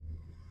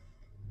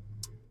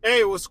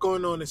Hey, what's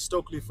going on? It's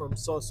Stokely from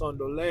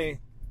Sosondole.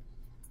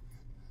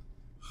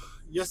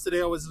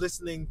 Yesterday I was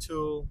listening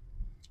to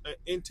an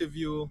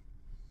interview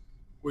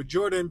with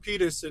Jordan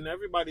Peterson.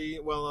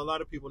 Everybody, well, a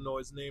lot of people know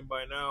his name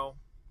by now.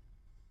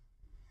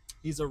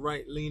 He's a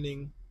right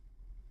leaning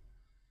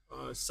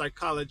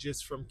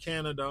psychologist from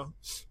Canada.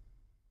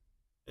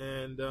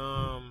 And,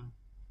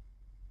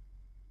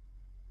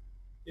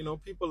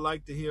 people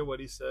like to hear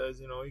what he says.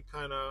 He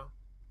kind of,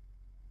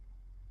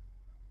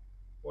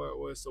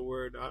 what's the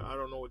word? I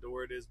don't know what the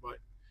word is, but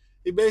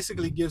he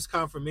basically gives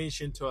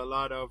confirmation to a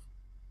lot of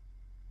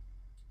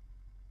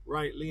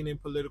right leaning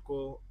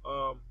political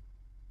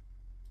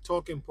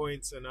talking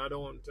points, and I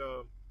don't.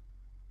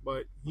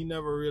 But he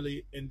never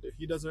really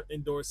he doesn't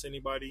endorse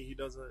anybody. He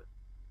doesn't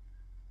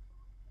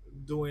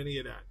do any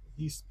of that.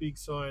 He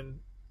speaks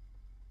on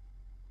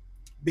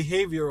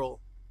behavioral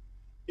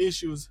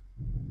issues,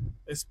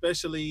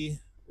 especially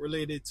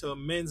related to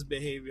men's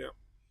behavior.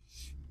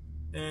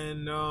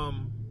 And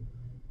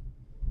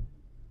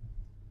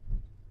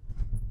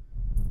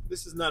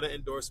this is not an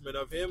endorsement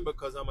of him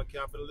because I'm a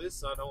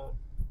capitalist. I don't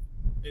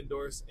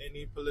endorse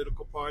any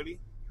political party.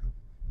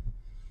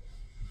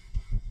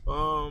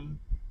 Um,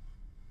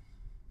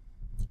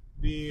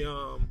 the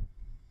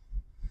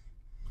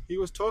He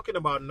was talking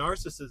about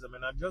narcissism,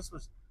 and I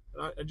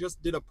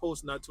just did a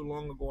post not too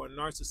long ago on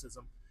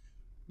narcissism.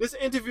 This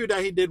interview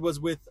that he did was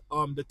with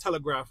the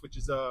Telegraph, which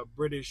is a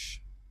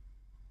British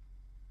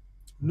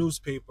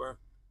newspaper.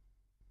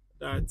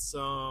 That's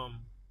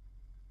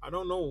I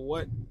don't know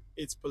what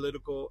its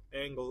political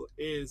angle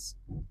is.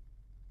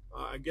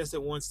 I guess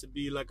it wants to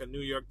be like a New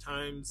York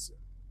Times,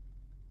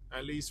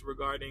 at least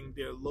regarding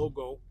their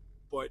logo.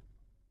 But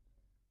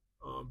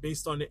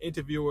based on the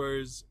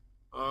interviewer's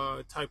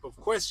type of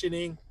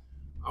questioning,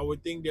 I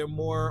would think they're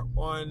more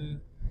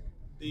on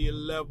the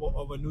level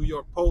of a New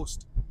York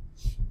Post,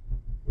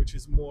 which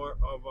is more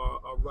of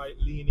a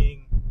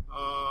right-leaning,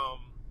 I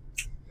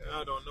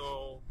don't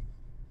know,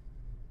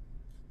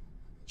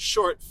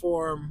 short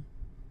form,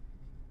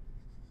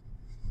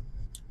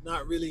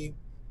 not really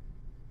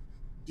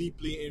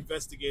deeply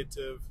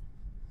investigative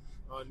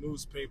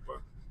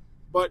newspaper.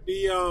 But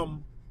the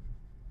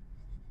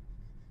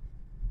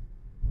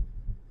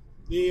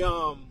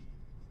in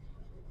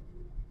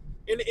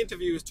the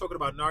interview, he was talking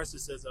about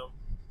narcissism,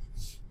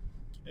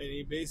 and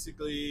he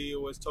basically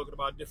was talking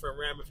about different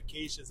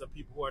ramifications of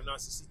people who are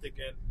narcissistic.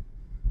 And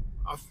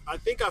I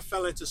think I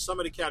fell into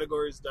some of the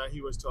categories that he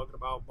was talking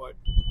about. But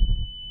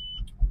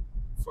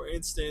for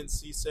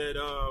instance, he said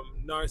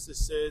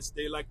narcissists,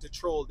 they like to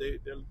troll. They're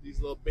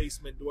these little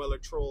basement dweller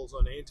trolls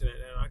on the internet,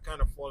 and I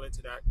kind of fall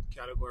into that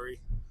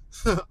category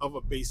of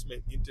a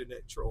basement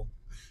internet troll,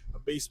 a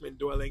basement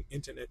dwelling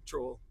internet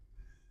troll.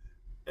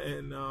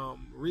 And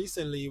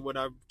recently, what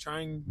I'm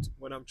trying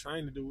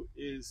to do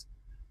is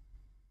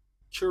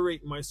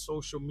curate my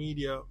social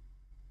media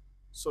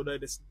so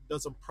that it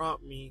doesn't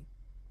prompt me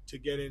to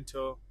get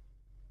into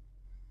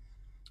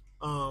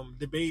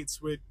debates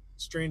with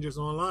strangers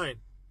online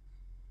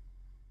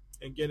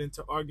and get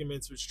into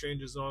arguments with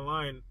strangers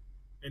online,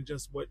 and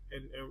just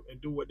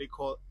and do what they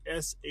call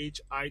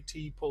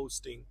SHIT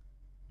posting,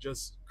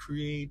 just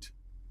create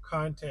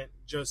content,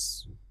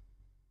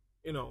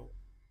 you know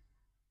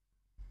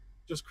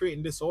just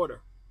creating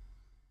disorder.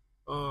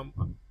 I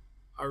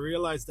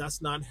realize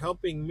that's not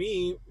helping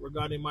me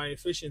regarding my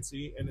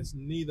efficiency, and it's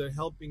neither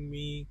helping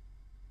me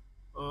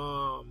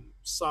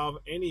solve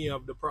any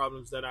of the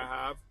problems that I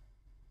have,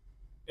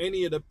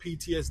 any of the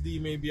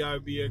PTSD maybe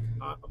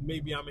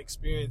I'm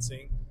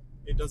experiencing.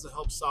 It doesn't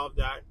help solve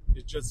that.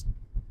 It's just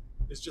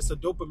a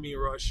dopamine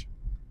rush,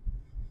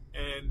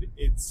 and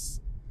it's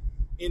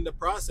in the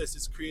process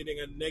it's creating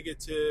a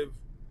negative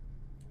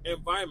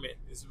environment.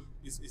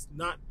 Is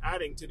not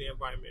adding to the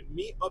environment.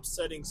 Me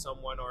upsetting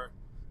someone or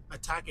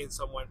attacking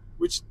someone,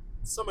 which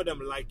some of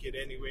them like it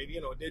anyway.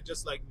 They're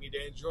just like me.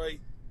 They enjoy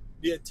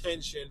the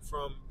attention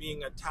from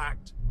being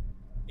attacked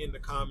in the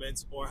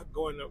comments, or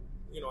going to,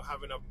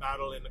 having a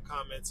battle in the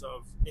comments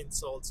of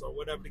insults or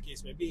whatever the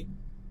case may be.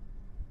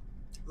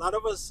 A lot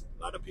of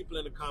people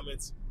in the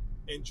comments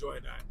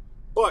enjoy that.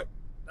 But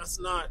that's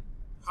not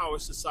how a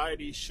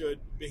society should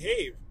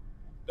behave.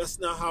 That's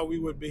not how we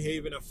would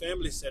behave in a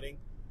family setting.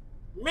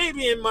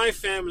 Maybe in my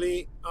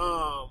family,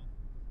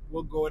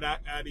 we'll go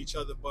at each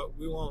other, but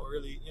we won't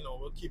really,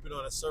 we'll keep it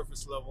on a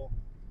surface level.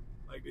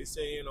 Like they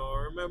say,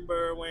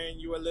 remember when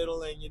you were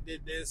little and you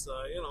did this,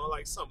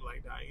 like something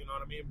like that, you know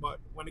what I mean? But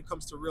when it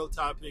comes to real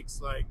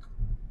topics, like,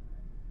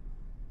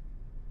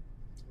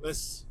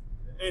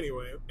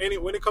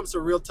 when it comes to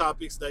real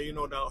topics that,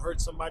 that'll hurt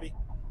somebody,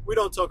 we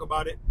don't talk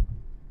about it,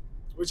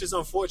 which is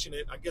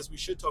unfortunate. I guess we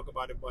should talk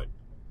about it, but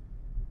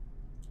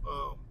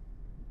um,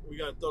 we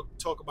got to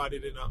talk about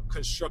it in a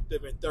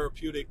constructive and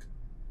therapeutic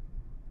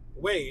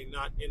way,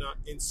 not in an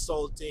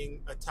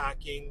insulting,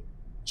 attacking,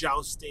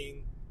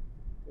 jousting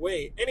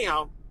way.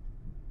 Anyhow,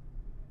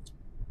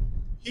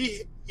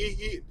 he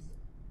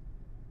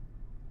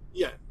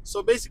yeah.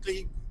 So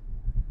basically,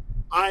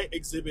 I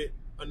exhibit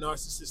a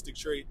narcissistic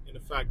trait in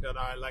the fact that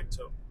I like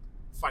to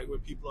fight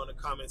with people in the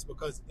comments,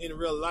 because in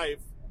real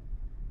life,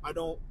 I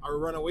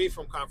run away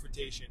from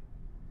confrontation,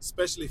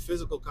 especially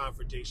physical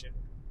confrontation,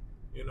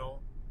 you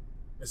know,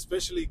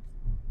 especially,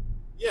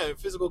 yeah,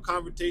 physical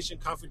confrontation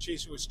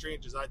with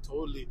strangers. I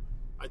totally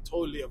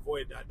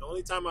avoid that. The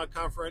only time I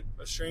confront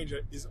a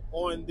stranger is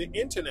on the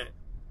internet.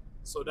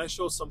 So that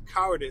shows some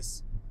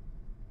cowardice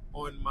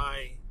on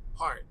my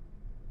part,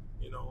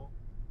 you know.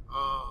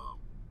 Um,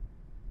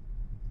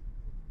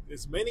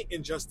 there's many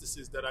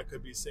injustices that I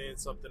could be saying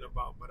something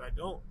about, but I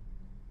don't.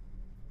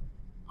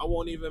 I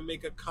won't even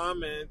make a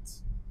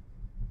comment.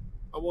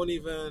 I won't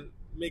even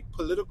make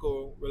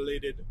political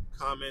related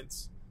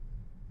comments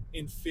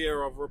in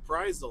fear of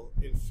reprisal,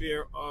 in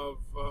fear of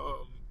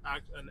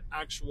an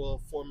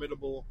actual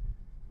formidable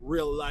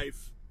real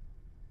life,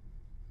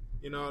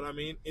 you know what I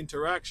mean,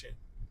 interaction.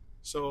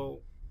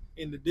 So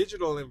in the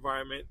digital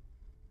environment,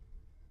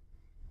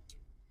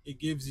 it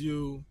gives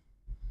you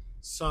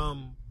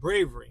some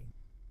bravery.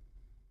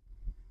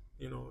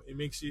 You know, it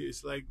makes you.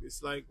 It's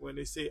like when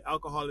they say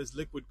alcohol is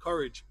liquid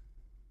courage.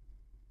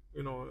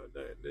 You know,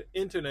 the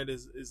internet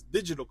is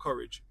digital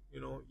courage.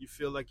 You know, you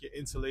feel like you're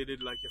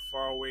insulated, like you're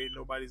far away.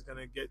 Nobody's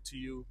gonna get to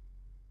you.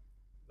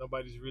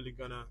 Nobody's really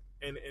gonna.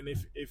 And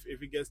if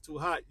it gets too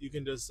hot, you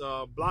can just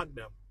block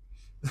them.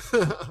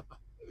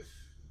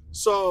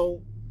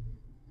 So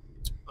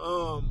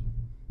um,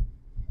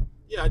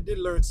 yeah, I did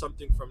learn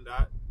something from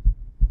that.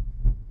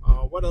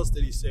 What else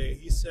did he say?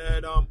 He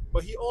said,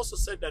 but he also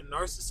said that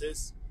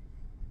narcissists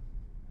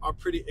are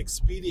pretty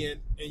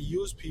expedient and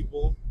use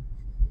people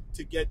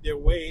to get their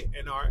way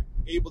and are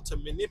able to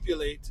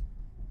manipulate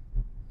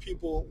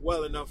people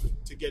well enough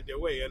to get their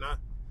way. And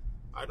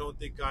I don't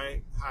think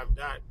I have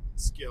that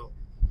skill.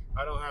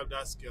 I don't have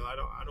that skill. I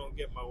don't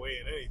get my way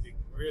in anything,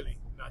 really.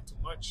 Not too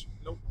much.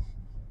 Nope.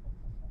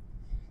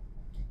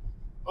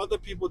 Other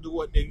people do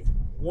what they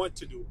want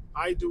to do.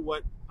 I do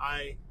what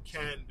I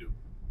can do.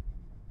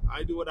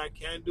 I do what I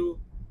can do.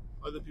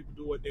 Other people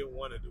do what they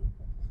want to do.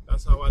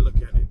 That's how I look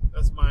at it.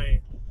 That's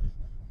my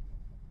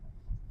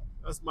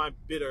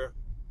bitter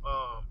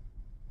um,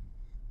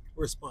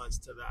 response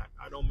to that.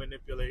 I don't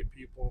manipulate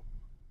people.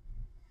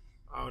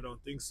 I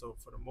don't think so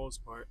for the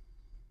most part.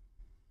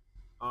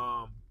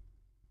 Um,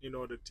 in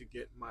order to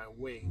get my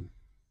way.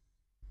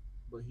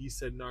 But he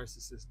said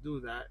narcissists do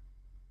that,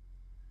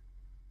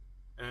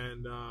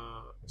 and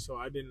so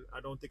I didn't. I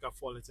don't think I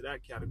fall into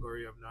that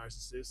category of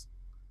narcissist.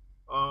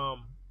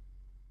 Um,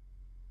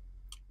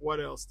 what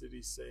else did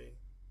he say?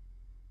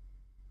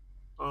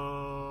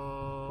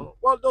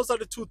 Well, those are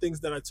the two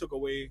things that I took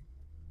away.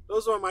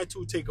 Those are my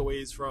two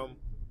takeaways from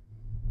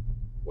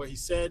what he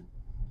said,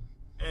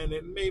 and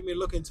it made me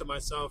look into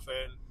myself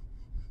and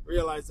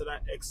realize that I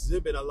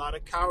exhibit a lot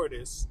of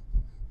cowardice,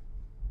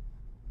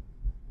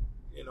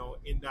 you know,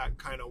 in that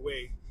kind of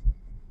way.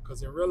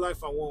 Because in real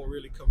life, I won't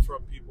really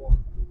confront people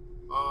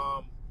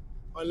um,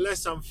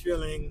 unless I'm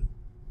feeling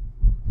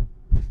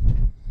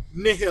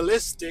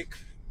nihilistic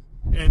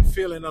and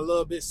feeling a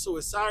little bit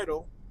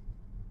suicidal.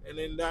 And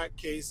in that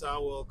case, I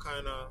will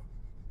kind of,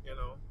 you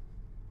know,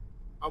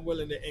 I'm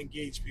willing to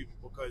engage people,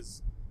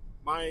 because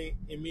my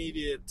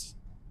immediate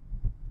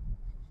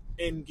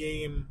end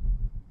game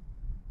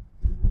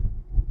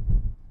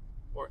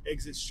or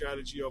exit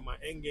strategy, or my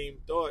end game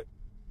thought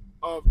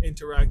of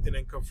interacting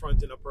and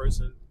confronting a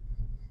person,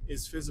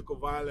 is physical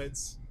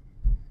violence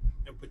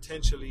and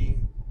potentially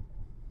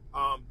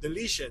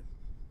deletion.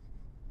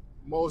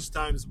 Most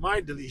times, my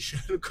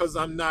deletion, because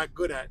I'm not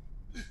good at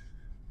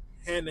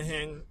hand to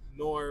hand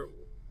nor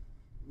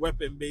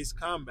weapon based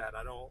combat.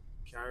 I don't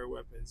carry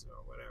weapons or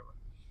whatever.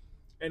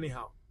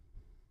 Anyhow,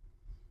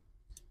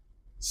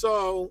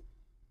 so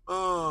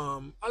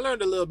I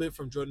learned a little bit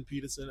from Jordan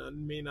Peterson. I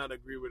may not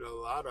agree with a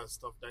lot of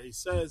stuff that he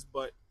says,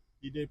 but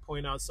he did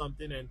point out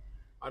something, and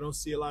I don't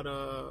see a lot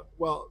of.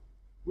 Well,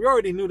 we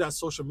already knew that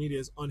social media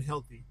is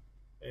unhealthy,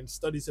 and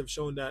studies have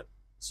shown that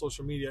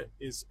social media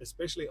is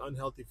especially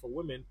unhealthy for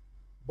women.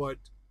 But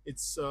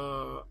it's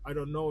I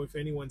don't know if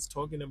anyone's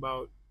talking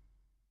about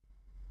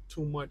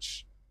too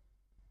much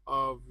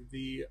of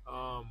the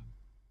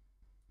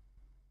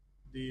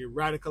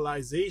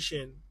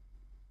radicalization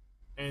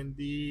and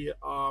the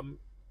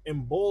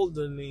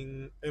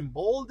emboldening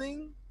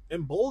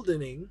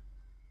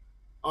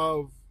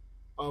of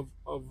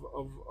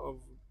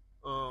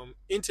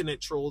internet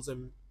trolls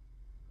and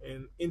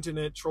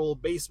internet troll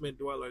basement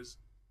dwellers.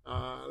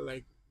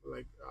 Like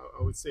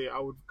I would say, I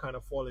would kind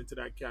of fall into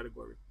that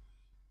category.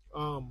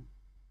 Um,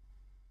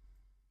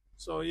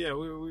 so yeah,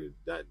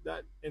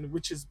 that and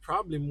which is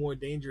probably more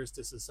dangerous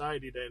to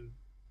society than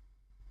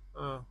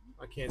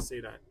I can't say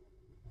that.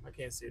 I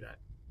can't say that.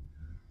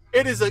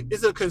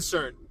 It's a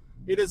concern.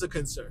 It is a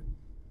concern.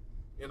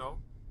 You know,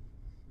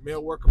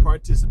 male worker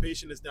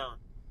participation is down.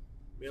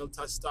 Male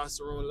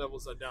testosterone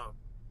levels are down.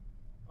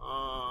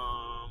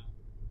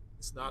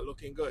 It's not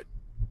looking good.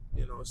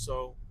 You know,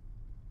 so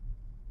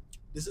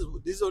these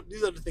are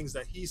the things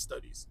that he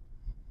studies,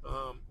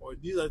 or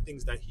these are the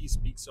things that he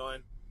speaks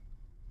on.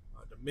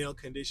 The male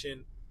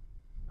condition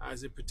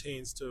as it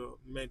pertains to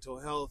mental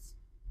health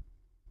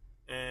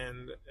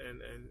and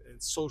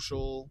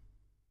social,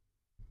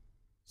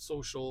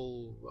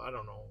 I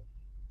don't know,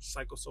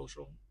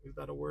 psychosocial, is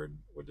that a word?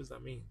 What does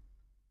that mean?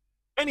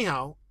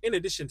 Anyhow, in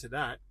addition to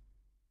that,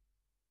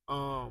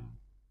 um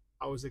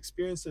I was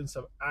experiencing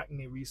some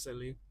acne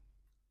recently,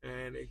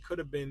 and it could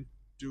have been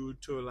due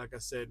to, like I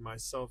said, my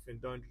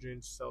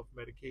self-indulgence,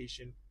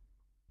 self-medication.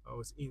 I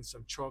was eating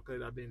some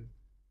chocolate. I've been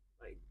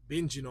like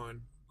binging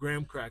on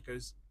graham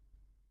crackers.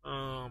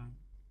 um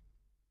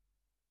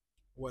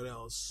what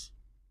else?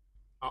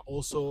 I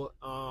also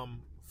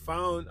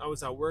found, I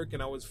was at work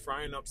and I was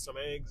frying up some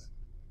eggs.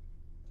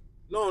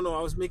 No,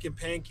 I was making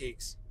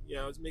pancakes.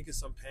 Yeah, I was making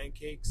some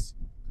pancakes,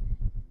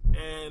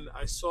 and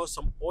I saw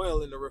some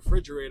oil in the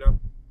refrigerator.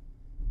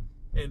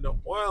 And the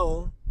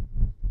oil,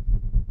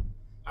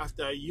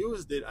 after I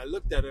used it, I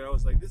looked at it. I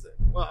was like, "This."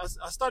 Well,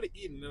 I started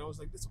eating, and I was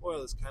like, "This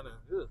oil is kind of,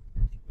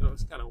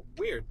 it's kind of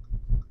weird."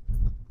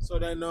 So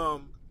then,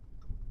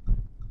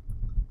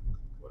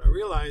 what I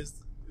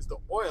realized is the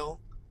oil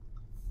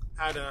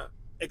had a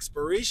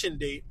expiration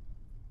date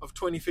of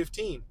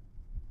 2015,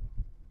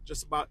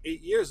 just about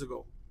 8 years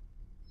ago.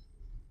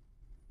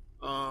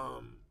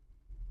 Um,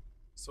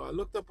 so I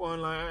looked up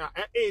online.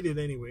 I ate it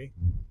anyway.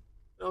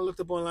 And I looked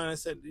up online. I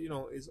said,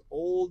 is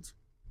old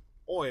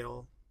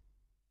oil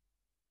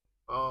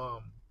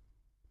um,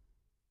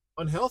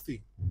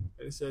 unhealthy?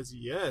 And it says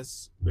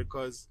yes,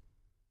 because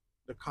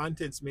the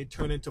contents may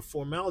turn into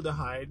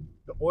formaldehyde.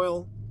 The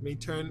oil may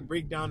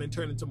break down and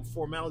turn into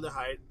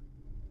formaldehyde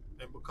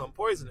and become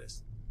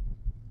poisonous.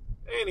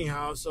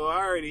 Anyhow, so I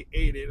already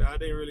ate it. I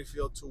didn't really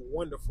feel too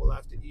wonderful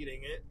after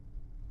eating it.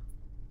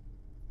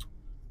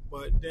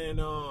 But then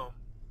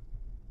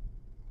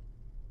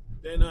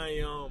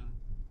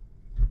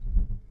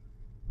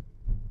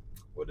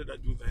what did I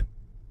do then?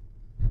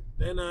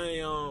 Then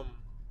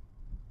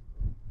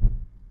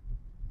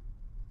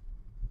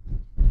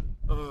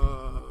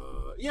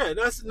yeah,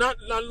 that's not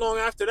long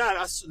after that.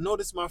 I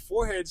noticed my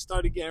forehead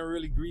started getting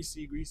really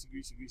greasy, greasy,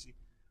 greasy, greasy.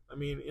 I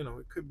mean,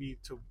 it could be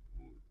to,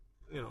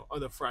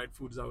 other fried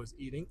foods I was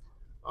eating.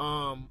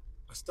 I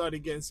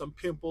started getting some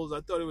pimples.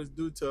 I thought it was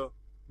due to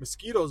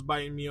mosquitoes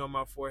biting me on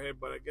my forehead,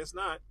 but I guess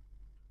not.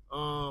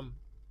 Um,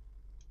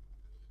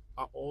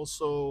 I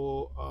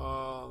also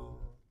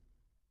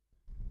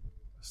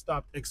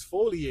stopped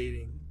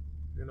exfoliating.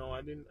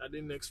 I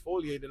didn't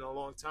exfoliate in a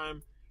long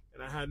time,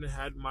 and I hadn't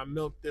had my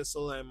milk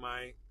thistle and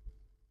my,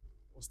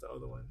 what's the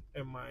other one,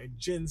 and my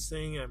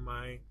ginseng and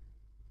my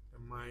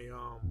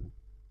um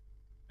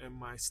and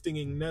my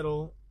stinging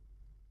nettle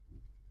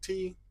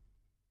tea.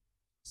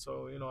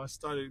 So I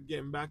started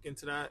getting back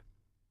into that,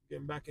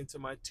 getting back into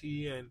my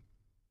tea, and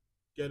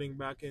getting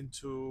back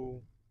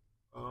into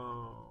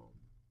um,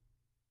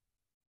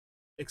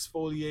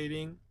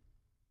 exfoliating.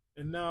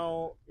 And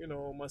now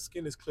my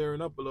skin is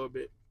clearing up a little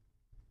bit.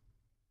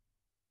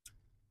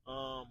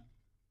 Um,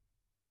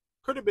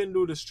 could have been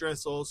due to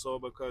stress also,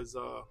 because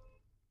a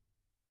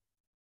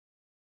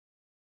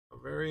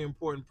very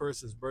important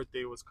person's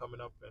birthday was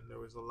coming up, and there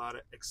was a lot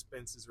of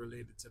expenses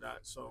related to that.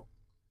 So,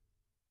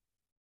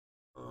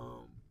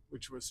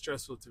 which was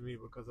stressful to me,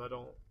 because I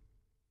don't.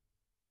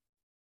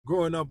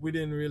 Growing up, we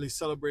didn't really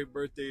celebrate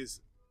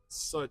birthdays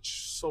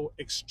so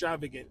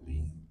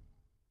extravagantly,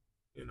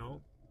 you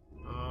know.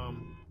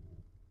 Um,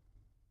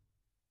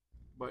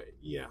 but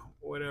yeah,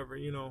 whatever,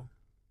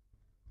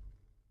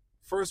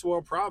 First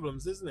world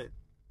problems, isn't it?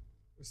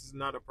 This is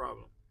not a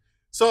problem.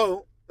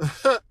 So,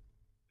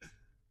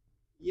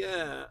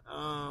 yeah.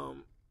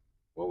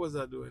 What was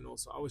I doing?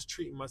 Also, I was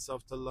treating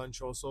myself to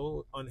lunch.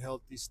 Also,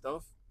 unhealthy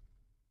stuff.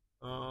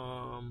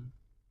 Um,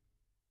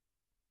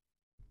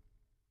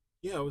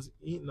 yeah, I was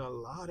eating a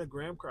lot of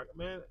graham crackers.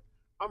 Man,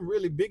 I'm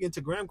really big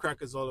into graham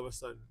crackers all of a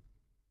sudden.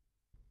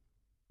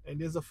 And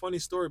there's a funny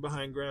story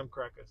behind graham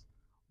crackers.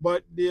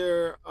 But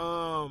they're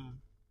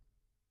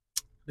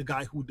the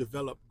guy who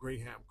developed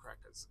graham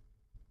crackers.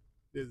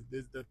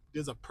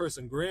 There's a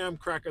person. Graham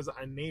crackers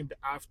are named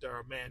after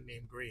a man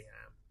named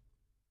Graham,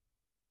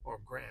 or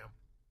Graham.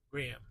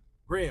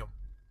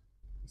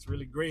 It's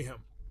really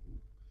Graham.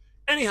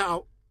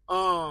 Anyhow,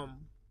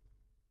 um,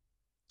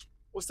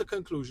 what's the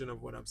conclusion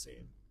of what I'm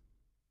saying?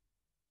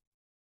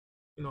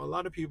 A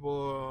lot of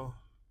people,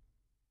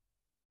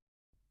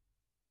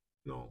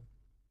 you know,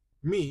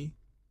 me,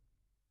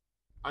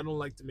 I don't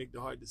like to make the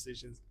hard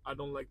decisions. I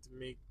don't like to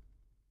make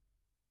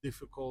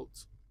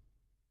difficult.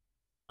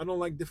 I don't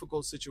like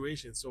difficult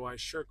situations, so I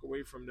shirk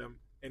away from them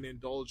and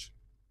indulge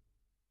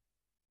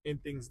in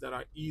things that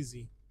are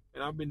easy.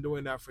 And I've been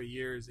doing that for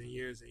years and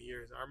years and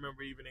years. I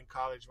remember even in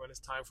college, when it's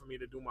time for me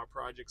to do my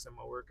projects and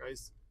my work,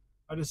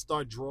 I just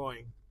start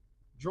drawing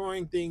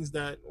things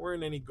that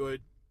weren't any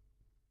good,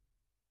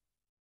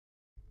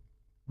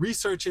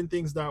 researching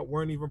things that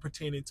weren't even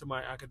pertaining to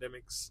my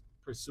academics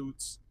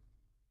pursuits,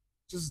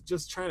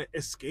 just trying to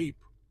escape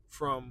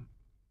from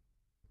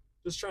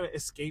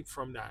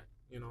that,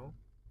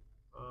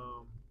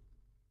 Um,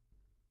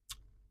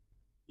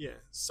 yeah,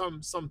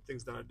 some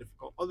things that are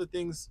difficult. Other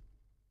things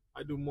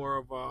I do more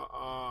of a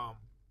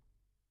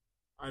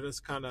I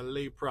just kind of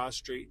lay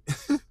prostrate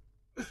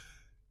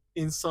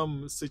in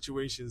some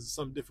situations,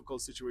 some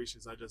difficult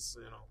situations, I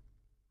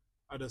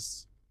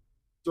just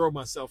throw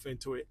myself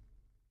into it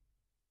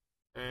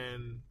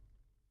and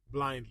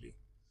blindly.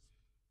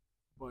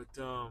 But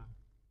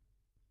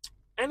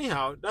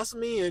anyhow, that's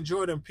me and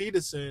Jordan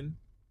Peterson,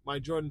 my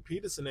Jordan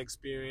Peterson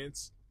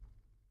experience.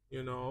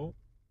 You know,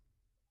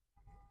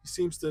 he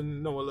seems to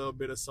know a little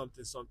bit of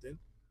something, something.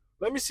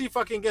 Let me see if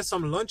I can get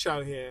some lunch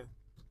out here.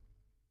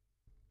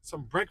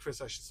 Some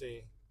breakfast, I should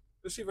say.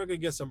 Let's see if I can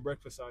get some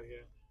breakfast out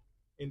here.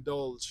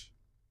 Indulge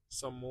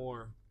some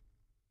more.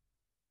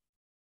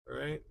 All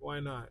right? Why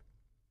not?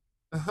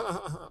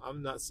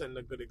 I'm not setting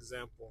a good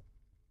example.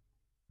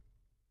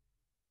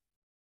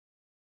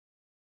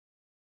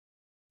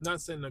 Not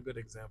setting a good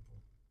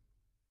example.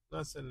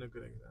 Not setting a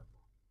good example.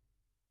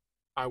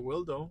 I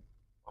will, though.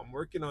 I'm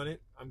working on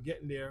it. I'm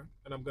getting there,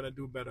 and I'm going to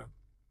do better.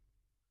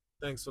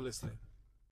 Thanks for listening.